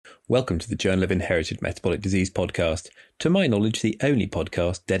Welcome to the Journal of Inherited Metabolic Disease podcast, to my knowledge the only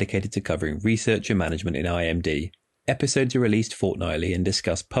podcast dedicated to covering research and management in IMD. Episodes are released fortnightly and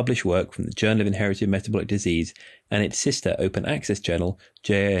discuss published work from the Journal of Inherited Metabolic Disease and its sister open access journal,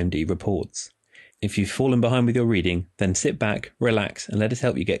 JIMD Reports. If you've fallen behind with your reading, then sit back, relax, and let us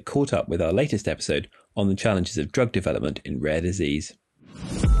help you get caught up with our latest episode on the challenges of drug development in rare disease.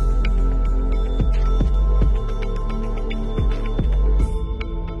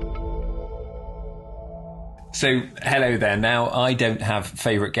 So, hello there. Now, I don't have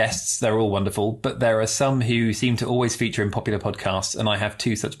favourite guests. They're all wonderful, but there are some who seem to always feature in popular podcasts, and I have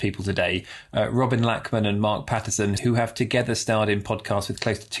two such people today, Robin Lackman and Mark Patterson, who have together starred in podcasts with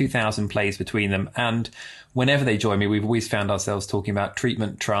close to 2,000 plays between them. And whenever they join me, we've always found ourselves talking about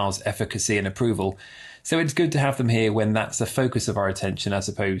treatment, trials, efficacy and approval. So it's good to have them here when that's the focus of our attention as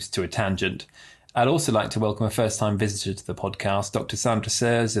opposed to a tangent. I'd also like to welcome a first-time visitor to the podcast, Dr. Sandra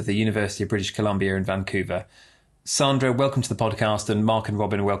Sears of the University of British Columbia in Vancouver. Sandra, welcome to the podcast, and Mark and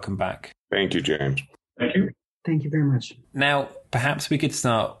Robin, welcome back. Thank you, James. Thank you. Thank you very much. Now, perhaps we could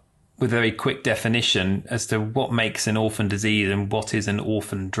start with a very quick definition as to what makes an orphan disease and what is an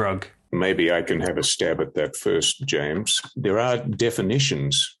orphan drug. Maybe I can have a stab at that first, James. There are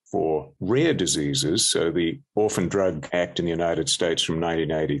definitions for rare diseases. So the Orphan Drug Act in the United States from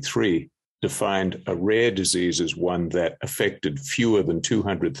 1983 defined a rare disease as one that affected fewer than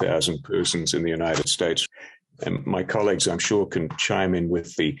 200,000 persons in the United States. And my colleagues, I'm sure, can chime in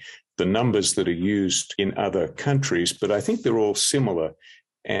with the numbers that are used in other countries, but I think they're all similar.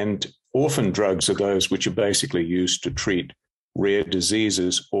 And orphan drugs are those which are basically used to treat rare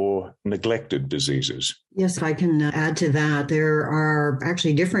diseases or neglected diseases. Yes, if I can add to that, there are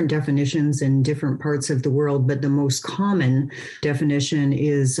actually different definitions in different parts of the world, but the most common definition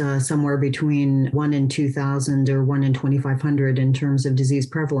is somewhere between 1 in 2,000 or 1 in 2,500 in terms of disease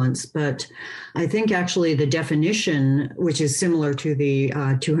prevalence. But I think actually the definition, which is similar to the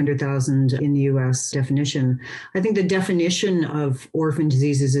 200,000 in the US definition, I think the definition of orphan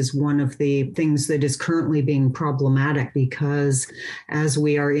diseases is one of the things that is currently being problematic, because as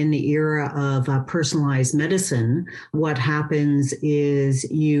we are in the era of personalized medicine, what happens is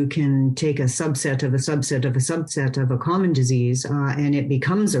you can take a subset of a subset of a subset of a common disease and it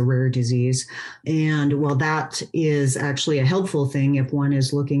becomes a rare disease. And while that is actually a helpful thing if one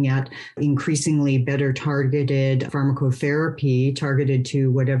is looking at increasingly better targeted pharmacotherapy targeted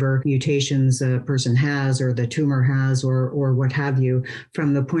to whatever mutations a person has or the tumor has or what have you,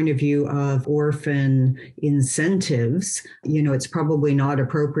 from the point of view of orphan incentives, it's probably not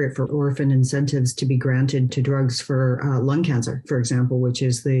appropriate for orphan incentives to be granted to drugs for lung cancer, for example, which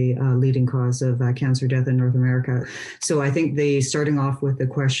is the leading cause of cancer death in North America. So I think starting off with the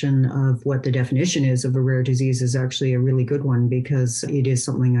question of what the definition is of a rare disease is actually a really good one, because it is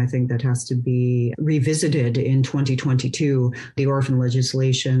something I think that has to be revisited in 2022. The orphan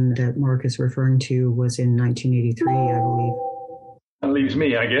legislation that Mark is referring to was in 1983, I believe. That leaves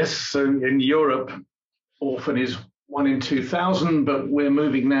me, I guess. So in Europe, orphan is 1 in 2,000, but we're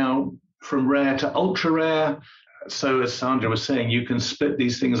moving now from rare to ultra rare. So as Sandra was saying, you can split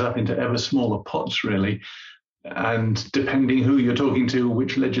these things up into ever smaller pots, really. And depending who you're talking to,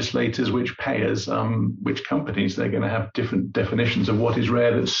 which legislators, which payers, which companies, they're going to have different definitions of what is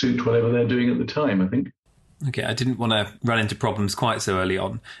rare that suit whatever they're doing at the time, I think. Okay, I didn't want to run into problems quite so early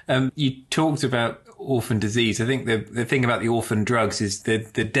on. You talked about orphan disease. I think the thing about the orphan drugs is the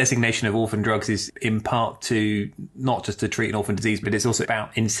designation of orphan drugs is in part to not just to treat an orphan disease, but it's also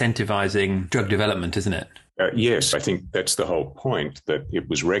about incentivizing drug development, isn't it? Yes, I think that's the whole point, that it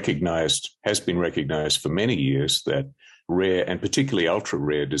was has been recognized for many years that rare and particularly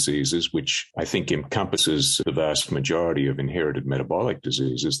ultra-rare diseases, which I think encompasses the vast majority of inherited metabolic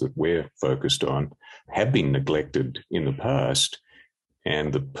diseases that we're focused on, have been neglected in the past.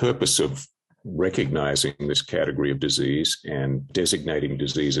 And the purpose of recognizing this category of disease and designating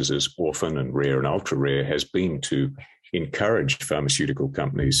diseases as orphan and rare and ultra-rare has been to encourage pharmaceutical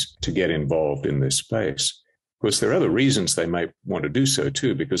companies to get involved in this space. Of course, there are other reasons they might want to do so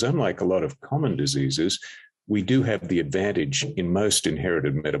too, because unlike a lot of common diseases, we do have the advantage in most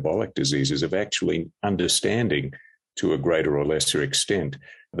inherited metabolic diseases of actually understanding to a greater or lesser extent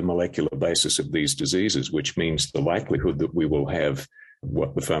the molecular basis of these diseases, which means the likelihood that we will have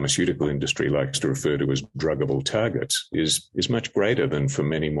what the pharmaceutical industry likes to refer to as druggable targets is much greater than for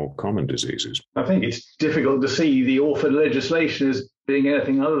many more common diseases. I think it's difficult to see the orphan legislation as being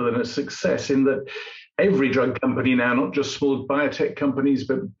anything other than a success, in that every drug company now, not just small biotech companies,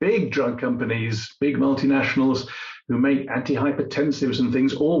 but big drug companies, big multinationals who make antihypertensives and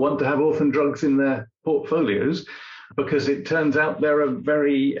things, all want to have orphan drugs in their portfolios. because it turns out they're a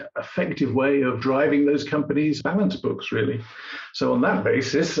very effective way of driving those companies' balance books, really. So on that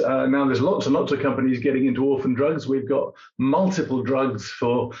basis, now there's lots and lots of companies getting into orphan drugs. We've got multiple drugs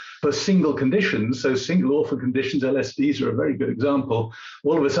for single conditions. So single orphan conditions, LSDs are a very good example.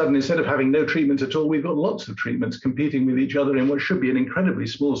 All of a sudden, instead of having no treatments at all, we've got lots of treatments competing with each other in what should be an incredibly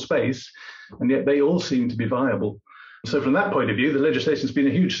small space, and yet they all seem to be viable. So from that point of view, the legislation's been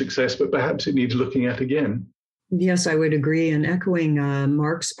a huge success, but perhaps it needs looking at again. Yes, I would agree. And echoing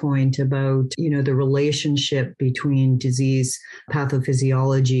Mark's point about, the relationship between disease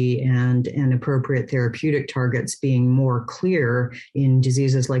pathophysiology and appropriate therapeutic targets being more clear in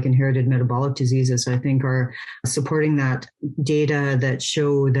diseases like inherited metabolic diseases, I think are supporting that data that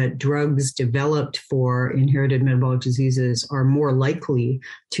show that drugs developed for inherited metabolic diseases are more likely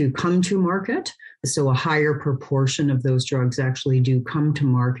to come to market. So a higher proportion of those drugs actually do come to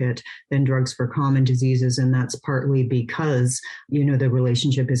market than drugs for common diseases. And that's partly because, the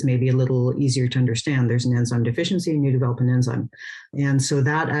relationship is maybe a little easier to understand. There's an enzyme deficiency and you develop an enzyme. And so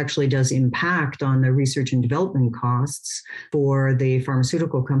that actually does impact on the research and development costs for the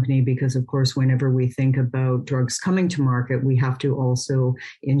pharmaceutical company, because of course, whenever we think about drugs coming to market, we have to also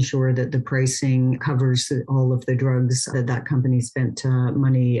ensure that the pricing covers all of the drugs that company spent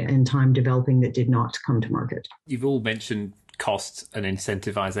money and time developing that did not come to market. You've all mentioned costs and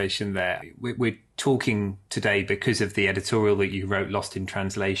incentivization there. We're talking today because of the editorial that you wrote, Lost in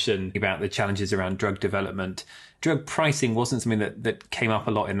Translation, about the challenges around drug development. Drug pricing wasn't something that came up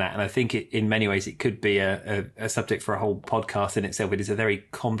a lot in that. And I think in many ways it could be a subject for a whole podcast in itself. It is a very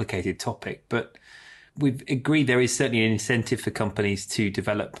complicated topic, but we've agreed there is certainly an incentive for companies to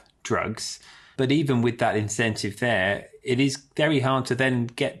develop drugs. But even with that incentive there, it is very hard to then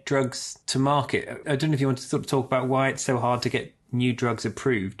get drugs to market. I don't know if you want to sort of talk about why it's so hard to get new drugs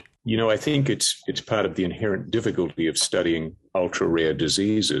approved. I think it's part of the inherent difficulty of studying ultra-rare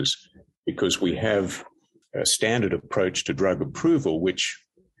diseases, because we have a standard approach to drug approval, which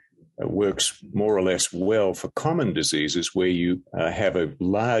works more or less well for common diseases where you have a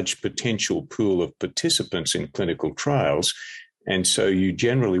large potential pool of participants in clinical trials. And so you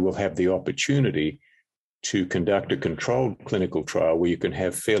generally will have the opportunity to conduct a controlled clinical trial where you can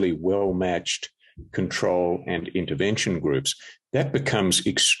have fairly well-matched control and intervention groups. That becomes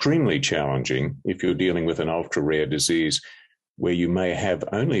extremely challenging if you're dealing with an ultra-rare disease where you may have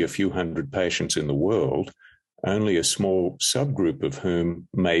only a few hundred patients in the world, only a small subgroup of whom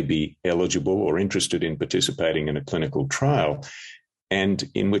may be eligible or interested in participating in a clinical trial, and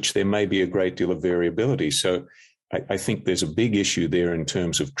in which there may be a great deal of variability. So I think there's a big issue there in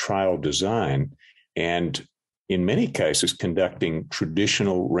terms of trial design, and in many cases, conducting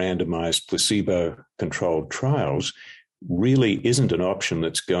traditional randomized placebo-controlled trials really isn't an option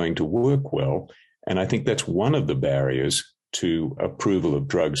that's going to work well. And I think that's one of the barriers to approval of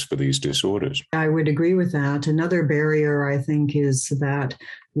drugs for these disorders. I would agree with that. Another barrier, I think, is that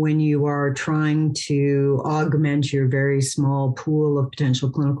when you are trying to augment your very small pool of potential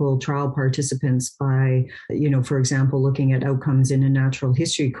clinical trial participants by, for example, looking at outcomes in a natural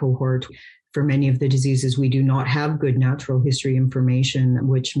history cohort, for many of the diseases, we do not have good natural history information,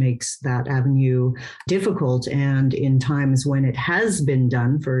 which makes that avenue difficult. And in times when it has been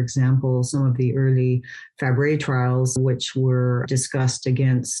done, for example, some of the early Fabry trials, which were discussed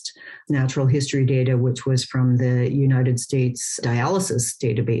against natural history data, which was from the United States dialysis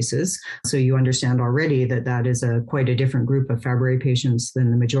databases. So you understand already that that is quite a different group of Fabry patients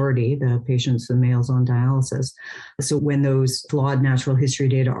than the majority, the patients, the males on dialysis. So when those flawed natural history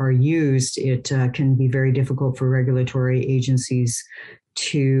data are used, it can be very difficult for regulatory agencies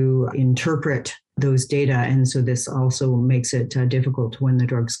to interpret those data. And so this also makes it difficult when the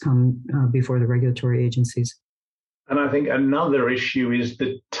drugs come before the regulatory agencies. And I think another issue is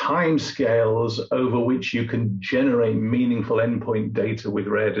the timescales over which you can generate meaningful endpoint data with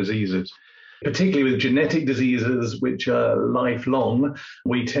rare diseases. Particularly with genetic diseases, which are lifelong,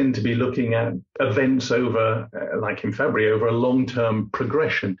 we tend to be looking at events over, like in Fabry, over a long-term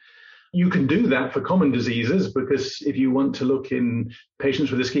progression. You can do that for common diseases, because if you want to look in patients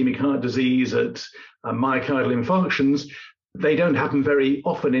with ischemic heart disease at myocardial infarctions, they don't happen very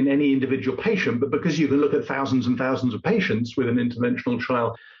often in any individual patient, but because you can look at thousands and thousands of patients with an interventional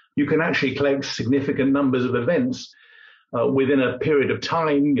trial, you can actually collect significant numbers of events within a period of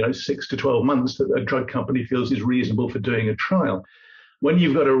time, 6 to 12 months, that a drug company feels is reasonable for doing a trial. When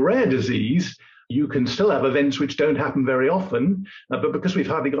you've got a rare disease, you can still have events which don't happen very often, but because we've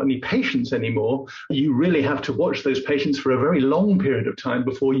hardly got any patients anymore, you really have to watch those patients for a very long period of time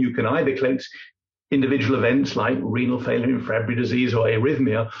before you can either collect individual events like renal failure in Fabry disease or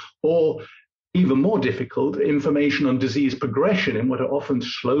arrhythmia, or even more difficult, information on disease progression in what are often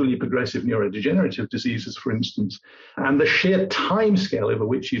slowly progressive neurodegenerative diseases, for instance. And the sheer timescale over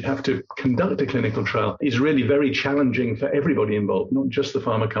which you'd have to conduct a clinical trial is really very challenging for everybody involved, not just the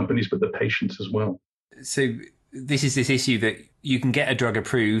pharma companies, but the patients as well. So this is this issue that you can get a drug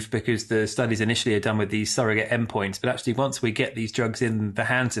approved because the studies initially are done with these surrogate endpoints. But actually, once we get these drugs in the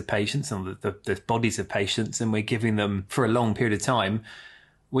hands of patients and the bodies of patients, and we're giving them for a long period of time,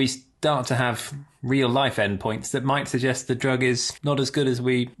 we start to have real life endpoints that might suggest the drug is not as good as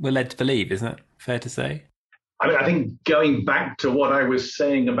we were led to believe. Isn't that fair to say? I think going back to what I was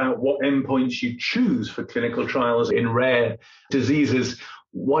saying about what endpoints you choose for clinical trials in rare diseases,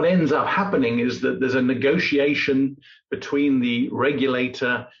 what ends up happening is that there's a negotiation between the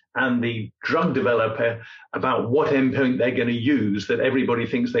regulator and the drug developer about what endpoint they're going to use that everybody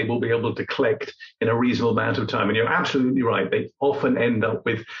thinks they will be able to collect in a reasonable amount of time. And you're absolutely right. They often end up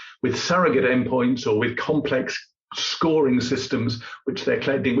with surrogate endpoints or with complex scoring systems which they're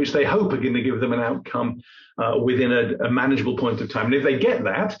collecting, which they hope are going to give them an outcome within a manageable point of time. And if they get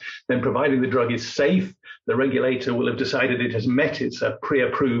that, then providing the drug is safe, the regulator will have decided it has met its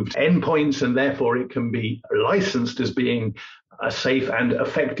pre-approved endpoints, and therefore it can be licensed as being a safe and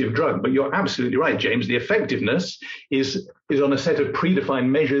effective drug. But you're absolutely right, James. The effectiveness is on a set of predefined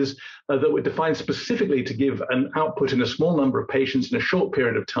measures that were defined specifically to give an output in a small number of patients in a short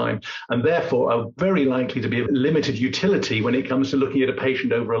period of time, and therefore are very likely to be of limited utility when it comes to looking at a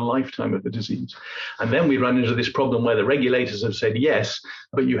patient over a lifetime of the disease. And then we run into this problem where the regulators have said, yes,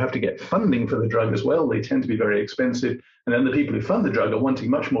 but you have to get funding for the drug as well. They tend to be very expensive. And then the people who fund the drug are wanting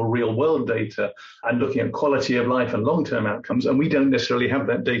much more real world data and looking at quality of life and long-term outcomes. And we don't necessarily have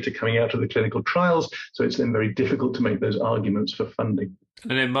that data coming out of the clinical trials. So it's then very difficult to make those arguments for funding.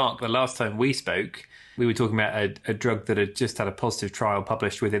 And then, Mark, the last time we spoke, we were talking about a drug that had just had a positive trial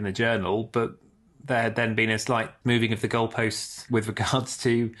published within the journal, but there had then been a slight moving of the goalposts with regards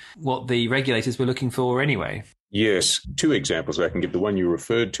to what the regulators were looking for anyway. Yes, two examples I can give. The one you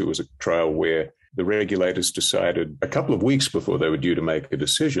referred to was a trial where the regulators decided a couple of weeks before they were due to make a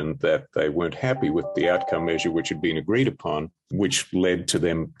decision that they weren't happy with the outcome measure which had been agreed upon, which led to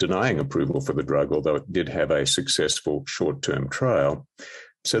them denying approval for the drug, although it did have a successful short-term trial.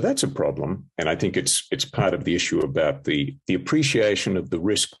 So that's a problem. And I think it's part of the issue about the appreciation of the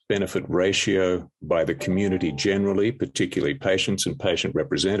risk-benefit ratio by the community generally, particularly patients and patient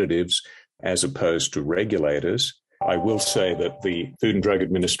representatives, as opposed to regulators. I will say that the Food and Drug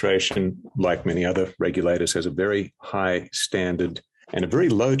Administration, like many other regulators, has a very high standard and a very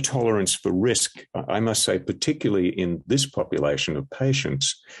low tolerance for risk, I must say, particularly in this population of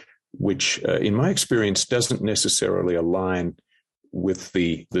patients, which in my experience doesn't necessarily align with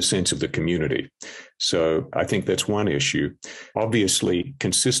the sense of the community. So I think that's one issue. Obviously,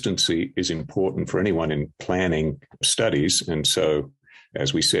 consistency is important for anyone in planning studies. And so,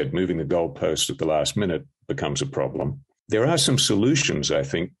 as we said, moving the goalpost at the last minute becomes a problem. There are some solutions, I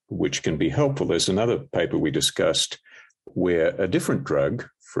think, which can be helpful. There's another paper we discussed where a different drug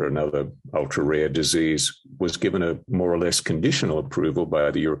for another ultra-rare disease was given a more or less conditional approval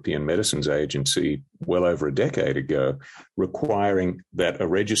by the European Medicines Agency well over a decade ago, requiring that a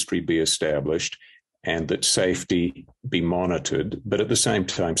registry be established and that safety be monitored, but at the same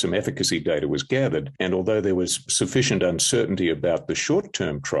time, some efficacy data was gathered. And although there was sufficient uncertainty about the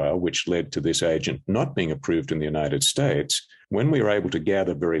short-term trial, which led to this agent not being approved in the United States, when we were able to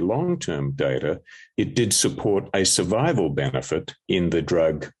gather very long-term data, it did support a survival benefit in the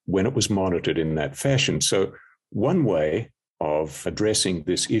drug when it was monitored in that fashion. So one way of addressing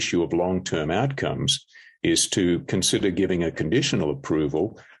this issue of long-term outcomes is to consider giving a conditional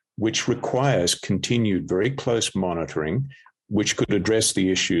approval which requires continued very close monitoring, which could address the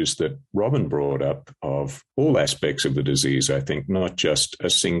issues that Robin brought up of all aspects of the disease, I think, not just a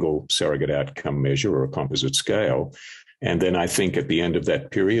single surrogate outcome measure or a composite scale. And then I think at the end of that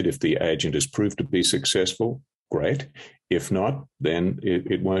period, if the agent is proved to be successful, great. If not, then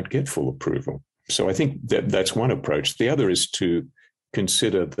it won't get full approval. So I think that's one approach. The other is to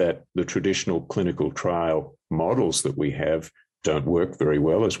consider that the traditional clinical trial models that we have don't work very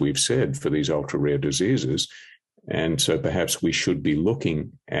well, as we've said, for these ultra-rare diseases. And so perhaps we should be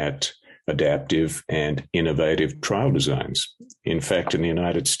looking at adaptive and innovative trial designs. In fact, in the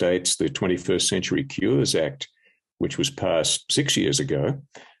United States, the 21st Century Cures Act, which was passed 6 years ago,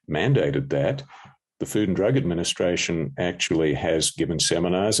 mandated that. The Food and Drug Administration actually has given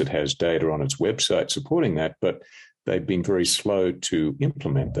seminars. It has data on its website supporting that, but they've been very slow to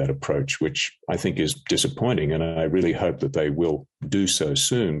implement that approach, which I think is disappointing. And I really hope that they will do so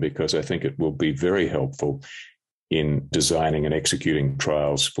soon, because I think it will be very helpful in designing and executing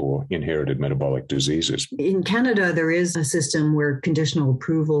trials for inherited metabolic diseases. In Canada, there is a system where conditional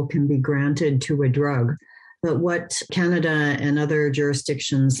approval can be granted to a drug. But what Canada and other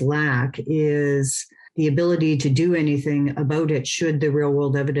jurisdictions lack is the ability to do anything about it should the real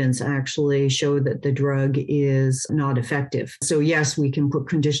world evidence actually show that the drug is not effective. So yes, we can put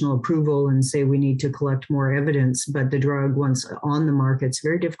conditional approval and say we need to collect more evidence, but the drug, once on the market, it's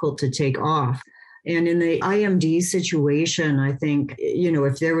very difficult to take off. And in the IMD situation, I think,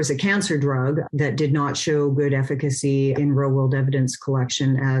 if there was a cancer drug that did not show good efficacy in real world evidence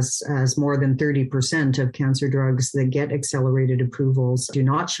collection, as more than 30% of cancer drugs that get accelerated approvals do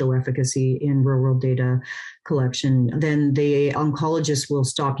not show efficacy in real world data collection, then the oncologist will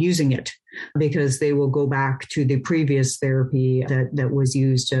stop using it because they will go back to the previous therapy that was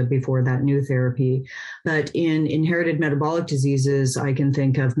used before that new therapy. But in inherited metabolic diseases, I can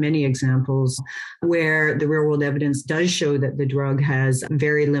think of many examples where the real world evidence does show that the drug has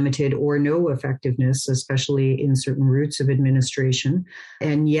very limited or no effectiveness, especially in certain routes of administration.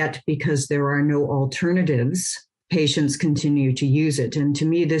 And yet, because there are no alternatives, patients continue to use it. And to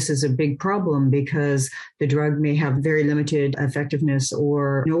me, this is a big problem because the drug may have very limited effectiveness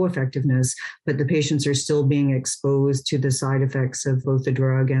or no effectiveness, but the patients are still being exposed to the side effects of both the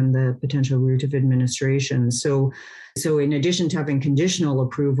drug and the potential route of administration. So in addition to having conditional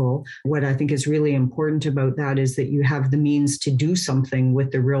approval, what I think is really important about that is that you have the means to do something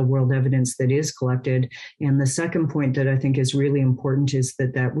with the real world evidence that is collected. And the second point that I think is really important is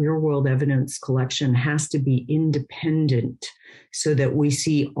that real world evidence collection has to be independent so that we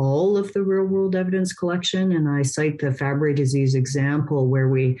see all of the real world evidence collection. And I cite the Fabry disease example where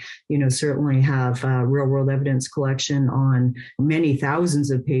we, certainly have real world evidence collection on many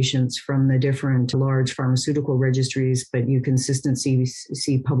thousands of patients from the different large pharmaceutical registries, but you consistently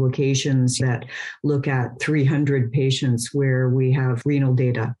see publications that look at 300 patients where we have renal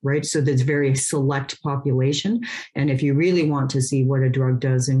data, right? So that's very select population. And if you really want to see what a drug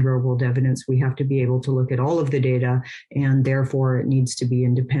does in real world evidence, we have to be able to look at all of the data, and therefore it needs to be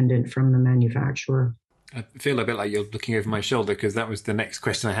independent from the manufacturer. I feel a bit like you're looking over my shoulder because that was the next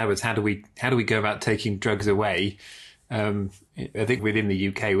question I had was how do we go about taking drugs away? I think within the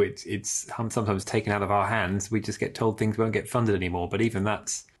UK, it's sometimes taken out of our hands. We just get told things won't get funded anymore, but even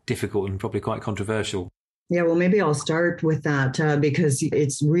that's difficult and probably quite controversial. Yeah, well, maybe I'll start with that because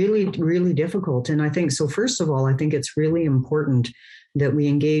it's really, really difficult. And I think, so first of all, I think it's really important that we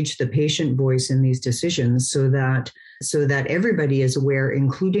engage the patient voice in these decisions so that everybody is aware,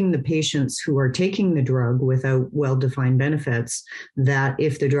 including the patients who are taking the drug without well-defined benefits, that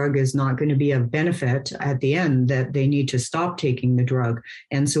if the drug is not going to be of benefit at the end, that they need to stop taking the drug.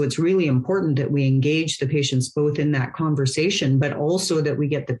 And so it's really important that we engage the patients both in that conversation, but also that we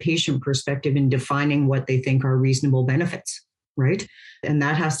get the patient perspective in defining what they think are reasonable benefits. Right. And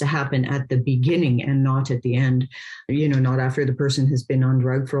that has to happen at the beginning and not at the end, not after the person has been on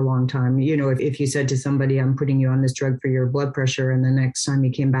drug for a long time. If you said to somebody, I'm putting you on this drug for your blood pressure, and the next time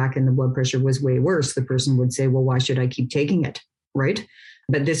you came back and the blood pressure was way worse, the person would say, well, why should I keep taking it? Right.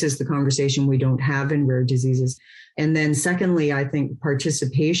 But this is the conversation we don't have in rare diseases. And then secondly, I think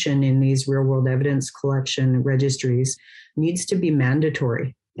participation in these real world evidence collection registries needs to be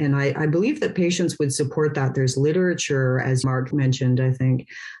mandatory. And I believe that patients would support that. There's literature, as Mark mentioned, I think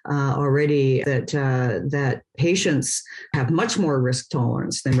already, that patients have much more risk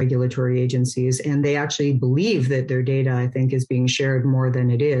tolerance than regulatory agencies. And they actually believe that their data, I think, is being shared more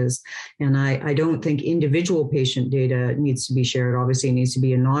than it is. And I don't think individual patient data needs to be shared. Obviously, it needs to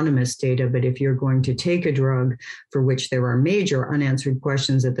be anonymous data. But if you're going to take a drug for which there are major unanswered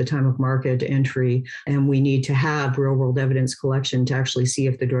questions at the time of market entry, and we need to have real world evidence collection to actually see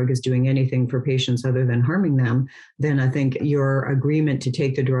if the drug is doing anything for patients other than harming them, then I think your agreement to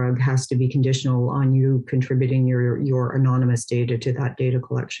take the drug has to be conditional on you contributing your anonymous data to that data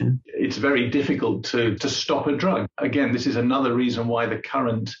collection. It's very difficult to stop a drug. Again, this is another reason why the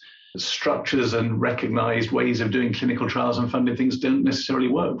current structures and recognized ways of doing clinical trials and funding things don't necessarily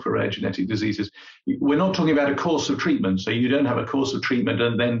work for rare genetic diseases. We're not talking about a course of treatment. So you don't have a course of treatment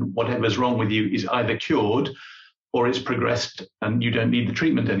and then whatever's wrong with you is either cured or it's progressed and you don't need the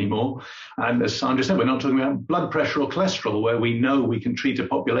treatment anymore. And as Sandra said, we're not talking about blood pressure or cholesterol, where we know we can treat a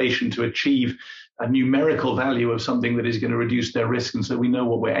population to achieve a numerical value of something that is going to reduce their risk. And so we know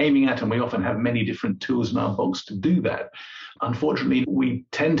what we're aiming at, and we often have many different tools in our box to do that. Unfortunately, we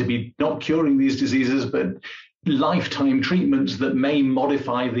tend to be not curing these diseases, but lifetime treatments that may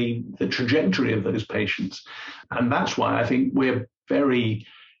modify the trajectory of those patients. And that's why I think we're very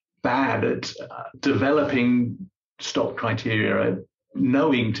bad at developing stop criteria,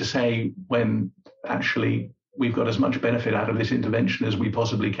 knowing to say when actually we've got as much benefit out of this intervention as we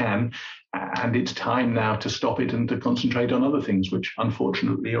possibly can. And it's time now to stop it and to concentrate on other things, which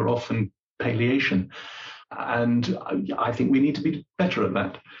unfortunately are often palliation. And I think we need to be better at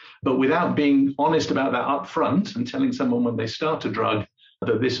that. But without being honest about that up front and telling someone when they start a drug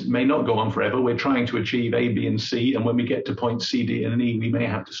that this may not go on forever, we're trying to achieve A, B, and C, and when we get to points C, D, and E, we may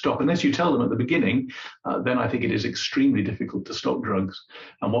have to stop. Unless you tell them at the beginning, then I think it is extremely difficult to stop drugs.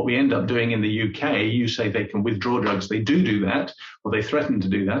 And what we end up doing in the UK, you say they can withdraw drugs. They do that, or they threaten to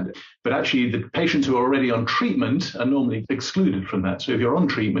do that. But actually, the patients who are already on treatment are normally excluded from that. So if you're on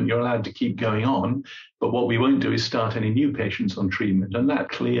treatment, you're allowed to keep going on. But what we won't do is start any new patients on treatment. And that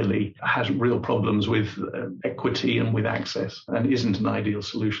clearly has real problems with equity and with access and isn't an ideal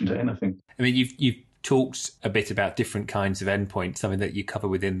solution to anything. I mean, you've talked a bit about different kinds of endpoints. Something that you cover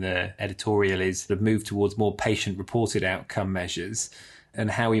within the editorial is the move towards more patient-reported outcome measures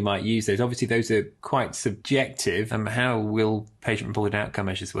and how we might use those. Obviously, those are quite subjective. How will patient-reported outcome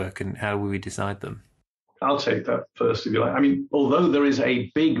measures work and how will we decide them? I'll take that first, if you like. I mean, although there is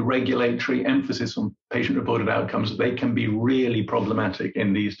a big regulatory emphasis on patient-reported outcomes, they can be really problematic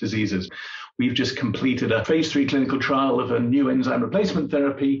in these diseases. We've just completed a phase 3 clinical trial of a new enzyme replacement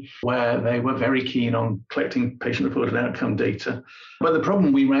therapy where they were very keen on collecting patient-reported outcome data. But the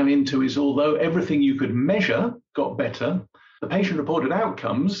problem we ran into is although everything you could measure got better, the patient-reported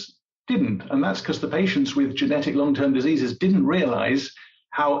outcomes didn't. And that's because the patients with genetic long-term diseases didn't realize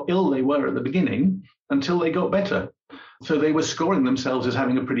how ill they were at the beginning until they got better. So they were scoring themselves as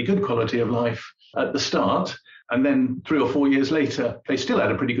having a pretty good quality of life at the start. And then 3 or 4 years later, they still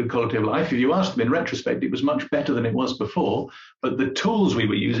had a pretty good quality of life. If you asked them in retrospect, it was much better than it was before. But the tools we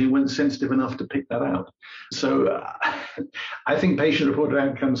were using weren't sensitive enough to pick that out. So I think patient-reported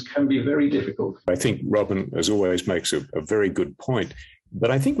outcomes can be very difficult. I think Robin, as always, makes a very good point. But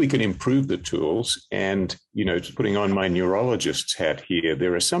I think we can improve the tools. And, putting on my neurologist's hat here,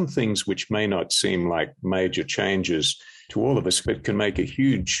 there are some things which may not seem like major changes to all of us, but can make a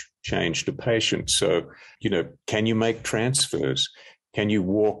huge change to patients. So, can you make transfers? Can you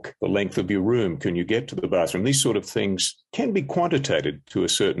walk the length of your room? Can you get to the bathroom? These sort of things can be quantitated to a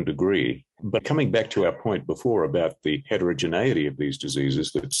certain degree. But coming back to our point before about the heterogeneity of these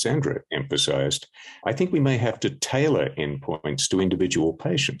diseases that Sandra emphasized, I think we may have to tailor endpoints to individual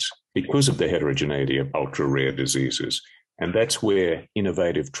patients because of the heterogeneity of ultra-rare diseases. And that's where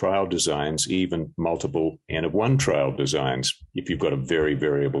innovative trial designs, even multiple N-of-1 trial designs, if you've got a very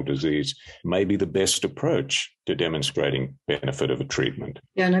variable disease, may be the best approach to demonstrating benefit of a treatment.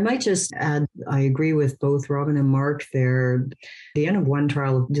 Yeah, and I might just add, I agree with both Robin and Mark there. The N-of-1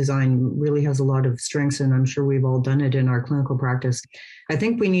 trial design really has a lot of strengths, and I'm sure we've all done it in our clinical practice. I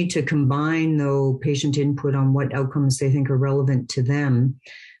think we need to combine, though, patient input on what outcomes they think are relevant to them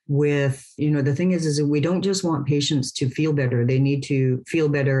with, the thing is that we don't just want patients to feel better. They need to feel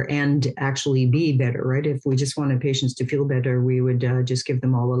better and actually be better, right? If we just wanted patients to feel better, we would just give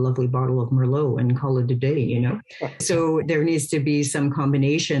them all a lovely bottle of Merlot and call it a day, So there needs to be some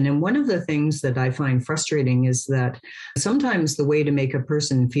combination. And one of the things that I find frustrating is that sometimes the way to make a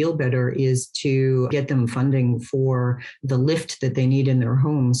person feel better is to get them funding for the lift that they need in their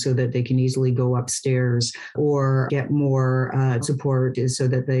home so that they can easily go upstairs, or get more support so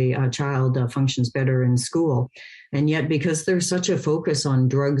that the child functions better in school. And yet, because there's such a focus on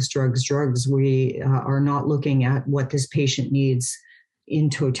drugs, we are not looking at what this patient needs in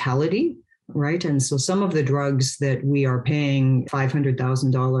totality, right? And so some of the drugs that we are paying $500,000,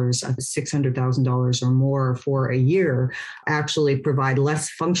 $600,000 or more for a year actually provide less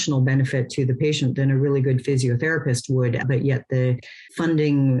functional benefit to the patient than a really good physiotherapist would. But yet the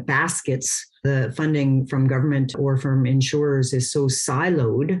funding baskets, the funding from government or from insurers is so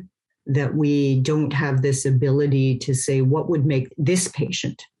siloed that we don't have this ability to say what would make this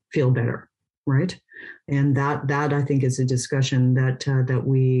patient feel better, right? And that I think is a discussion that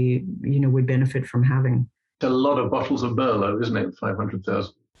we would benefit from having. It's a lot of bottles of Merlot, isn't it?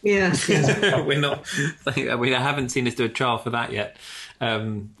 500,000. Yes. We're not. I haven't seen us do a trial for that yet.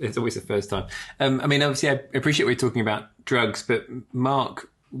 It's always the first time. Obviously, I appreciate we're talking about drugs, but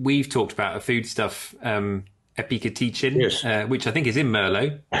Mark, we've talked about a foodstuff, epiketechin, yes. Which I think is in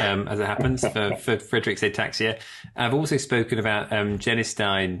Merlot, as it happens, for Friedreich's ataxia. I've also spoken about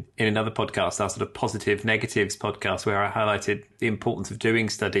genistein in another podcast, our sort of positive negatives podcast, where I highlighted the importance of doing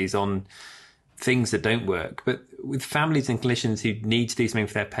studies on things that don't work. But with families and clinicians who need to do something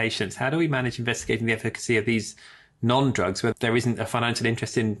for their patients, how do we manage investigating the efficacy of these non-drugs where there isn't a financial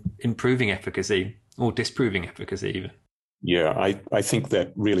interest in improving efficacy or disproving efficacy even? Yeah, I think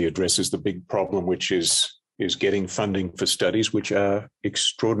that really addresses the big problem, which is getting funding for studies which are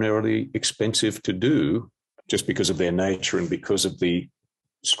extraordinarily expensive to do just because of their nature and because of the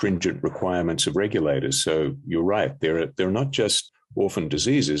stringent requirements of regulators. So you're right, they're not just orphan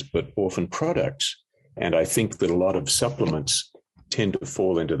diseases, but orphan products. And I think that a lot of supplements tend to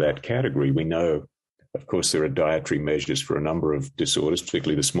fall into that category. We know, of course, there are dietary measures for a number of disorders,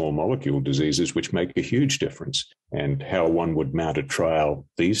 particularly the small molecule diseases, which make a huge difference. And how one would mount a trial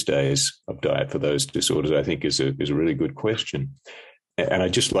these days of diet for those disorders, I think, is a really good question. And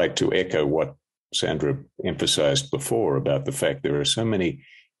I'd just like to echo what Sandra emphasized before about the fact there are so many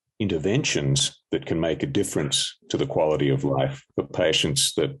interventions that can make a difference to the quality of life for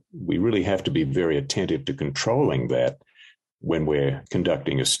patients that we really have to be very attentive to controlling that when we're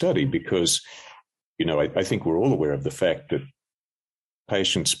conducting a study, because, I think we're all aware of the fact that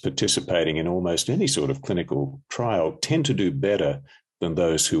patients participating in almost any sort of clinical trial tend to do better than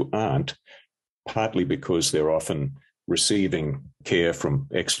those who aren't, partly because they're often receiving care from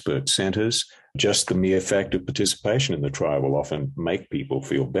expert centers. Just the mere fact of participation in the trial will often make people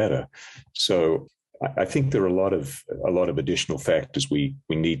feel better. So I think there are a lot of additional factors we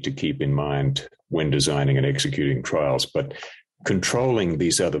need to keep in mind when designing and executing trials. But controlling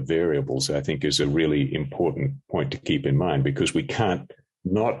these other variables, I think, is a really important point to keep in mind, because we can't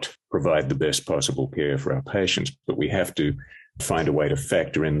not provide the best possible care for our patients, but we have to find a way to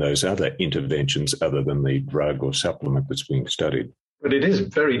factor in those other interventions other than the drug or supplement that's being studied. But it is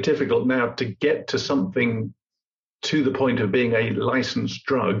very difficult now to get to something to the point of being a licensed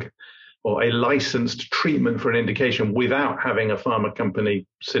drug or a licensed treatment for an indication without having a pharma company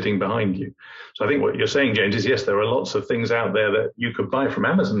sitting behind you. So I think what you're saying, James, is yes, there are lots of things out there that you could buy from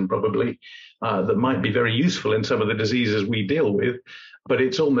Amazon probably that might be very useful in some of the diseases we deal with, but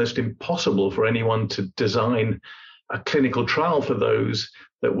it's almost impossible for anyone to design a clinical trial for those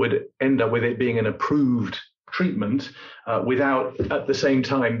that would end up with it being an approved treatment without at the same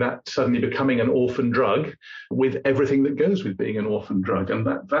time that suddenly becoming an orphan drug with everything that goes with being an orphan drug. And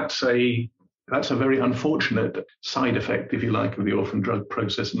that's a very unfortunate side effect, if you like, of the orphan drug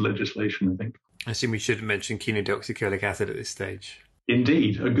process and legislation, I think. I assume we should mention chenodeoxycholic acid at this stage.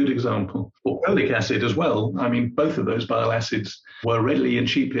 Indeed, a good example. Or folic acid as well. I mean, both of those bile acids were readily and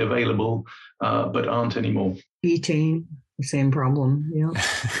cheaply available, but aren't anymore. Betaine, the same problem,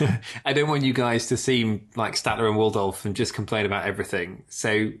 yeah. I don't want you guys to seem like Statler and Waldorf and just complain about everything.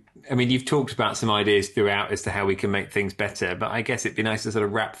 So, I mean, you've talked about some ideas throughout as to how we can make things better, but I guess it'd be nice to sort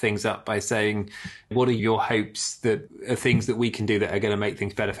of wrap things up by saying, what are your hopes that are things that we can do that are going to make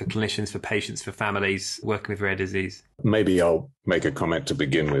things better for clinicians, for patients, for families working with rare disease? Maybe I'll make a comment to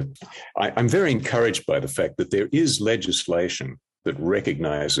begin with. I'm very encouraged by the fact that there is legislation that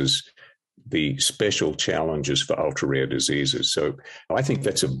recognizes the special challenges for ultra-rare diseases. So I think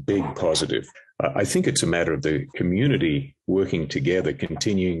that's a big positive. I think it's a matter of the community working together,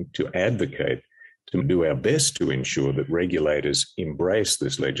 continuing to advocate, to do our best to ensure that regulators embrace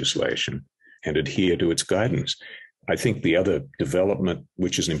this legislation and adhere to its guidance. I think the other development,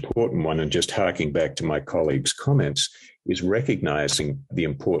 which is an important one, and just harking back to my colleagues' comments, is recognizing the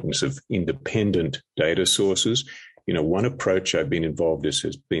importance of independent data sources. One approach I've been involved in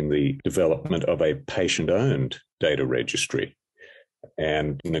has been the development of a patient-owned data registry.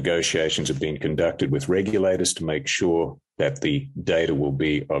 And negotiations have been conducted with regulators to make sure that the data will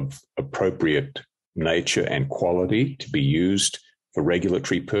be of appropriate nature and quality to be used for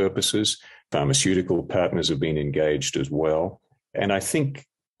regulatory purposes. Pharmaceutical partners have been engaged as well. And I think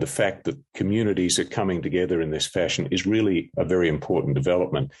the fact that communities are coming together in this fashion is really a very important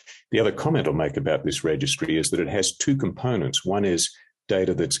development. The other comment I'll make about this registry is that it has two components. One is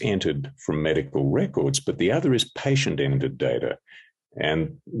data that's entered from medical records, but the other is patient-entered data.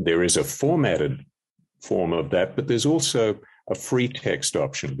 And there is a formatted form of that, but there's also a free text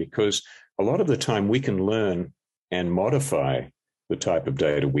option, because a lot of the time we can learn and modify the type of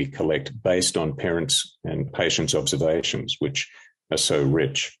data we collect based on parents' and patients' observations, which are so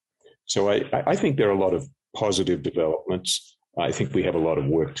rich. So I think there are a lot of positive developments. I think we have a lot of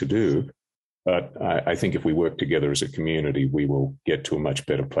work to do, but I think if we work together as a community, we will get to a much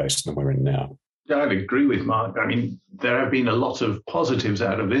better place than we're in now. Yeah, I'd agree with Mark. I mean, there have been a lot of positives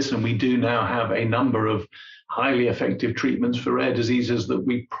out of this, and we do now have a number of highly effective treatments for rare diseases that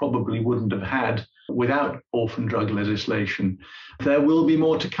we probably wouldn't have had without orphan drug legislation. There will be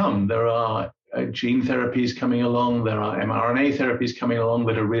more to come. There are gene therapies coming along. There are mRNA therapies coming along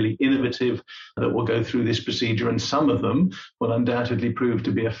that are really innovative, that will go through this procedure, and some of them will undoubtedly prove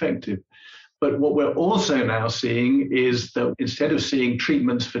to be effective. But what we're also now seeing is that instead of seeing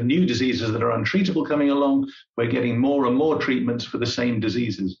treatments for new diseases that are untreatable coming along, we're getting more and more treatments for the same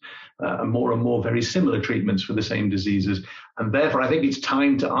diseases, and more very similar treatments for the same diseases. And therefore, I think it's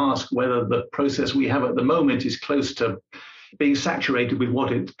time to ask whether the process we have at the moment is close to being saturated with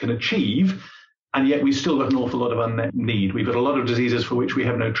what it can achieve. And yet we still got an awful lot of unmet need. We've got a lot of diseases for which we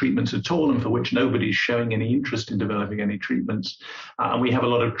have no treatments at all and for which nobody's showing any interest in developing any treatments. And we have a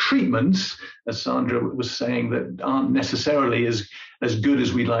lot of treatments, as Sandra was saying, that aren't necessarily as good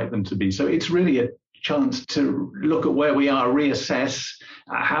as we'd like them to be. So it's really a chance to look at where we are, reassess.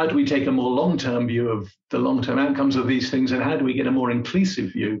 How do we take a more long-term view of the long-term outcomes of these things? And how do we get a more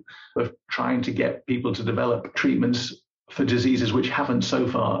inclusive view of trying to get people to develop treatments for diseases which haven't so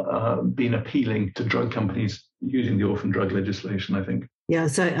far been appealing to drug companies using the orphan drug legislation, I think.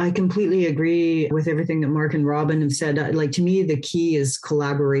 Yes, I completely agree with everything that Mark and Robin have said. Like, to me, the key is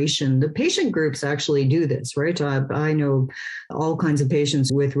collaboration. The patient groups actually do this, right? I know all kinds of patients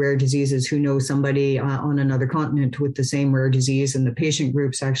with rare diseases who know somebody on another continent with the same rare disease, and the patient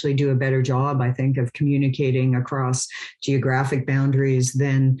groups actually do a better job, I think, of communicating across geographic boundaries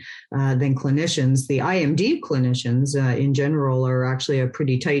than clinicians. The IMD clinicians in general are actually a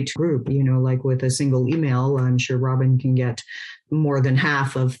pretty tight group, like with a single email. I'm sure Robin can get more than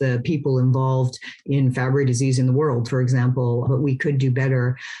half of the people involved in Fabry disease in the world, for example, but we could do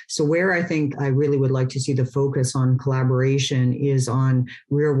better. So where I think I really would like to see the focus on collaboration is on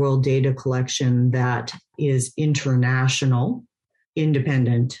real-world data collection that is international,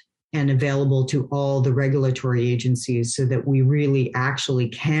 independent, and available to all the regulatory agencies so that we really actually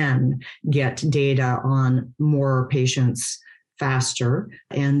can get data on more patients faster.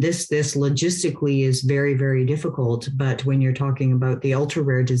 And this logistically is very, very difficult. But when you're talking about the ultra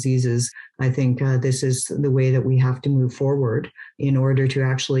rare diseases, I think this is the way that we have to move forward in order to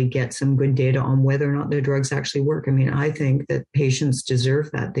actually get some good data on whether or not their drugs actually work. I mean, I think that patients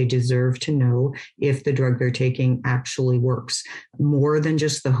deserve that. They deserve to know if the drug they're taking actually works. More than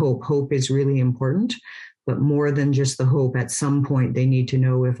just the hope. Hope is really important. But more than just the hope, at some point, they need to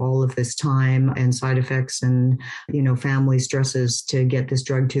know if all of this time and side effects and, family stresses to get this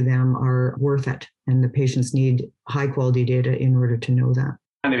drug to them are worth it. And the patients need high quality data in order to know that.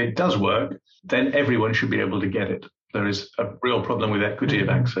 And if it does work, then everyone should be able to get it. There is a real problem with equity of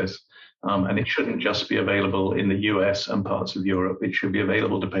access. And it shouldn't just be available in the US and parts of Europe. It should be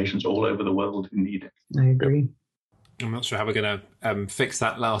available to patients all over the world who need it. I agree. I'm not sure how we're going to fix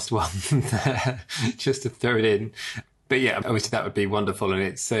that last one, just to throw it in. But yeah, obviously that would be wonderful. And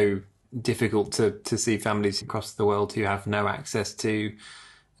it's so difficult to see families across the world who have no access to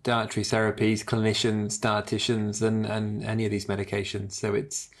dietary therapies, clinicians, dietitians, and any of these medications. So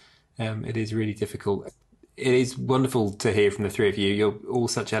it is really difficult. It is wonderful to hear from the three of you. You're all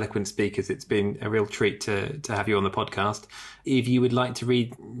such eloquent speakers. It's been a real treat to have you on the podcast. If you would like to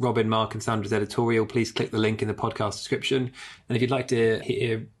read Robin, Mark and Sandra's editorial, please click the link in the podcast description. And if you'd like to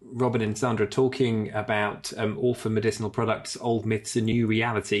hear Robin and Sandra talking about orphan medicinal products, old myths and new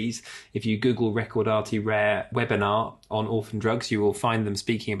realities, if you Google Recordati Rare webinar on orphan drugs, you will find them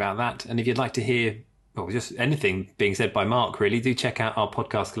speaking about that. And if you'd like to hear just anything being said by Mark, really, do check out our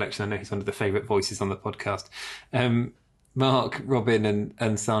podcast collection. I know he's one of the favourite voices on the podcast. Mark, Robin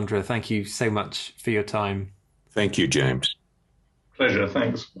and Sandra, thank you so much for your time. Thank you, James. Pleasure,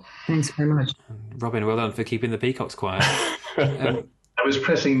 thanks. Thanks very much. Robin, well done for keeping the peacocks quiet. I was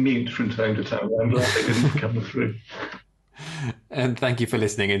pressing mute from time to time. I'm glad they didn't come through. And thank you for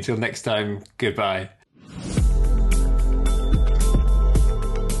listening. Until next time, goodbye.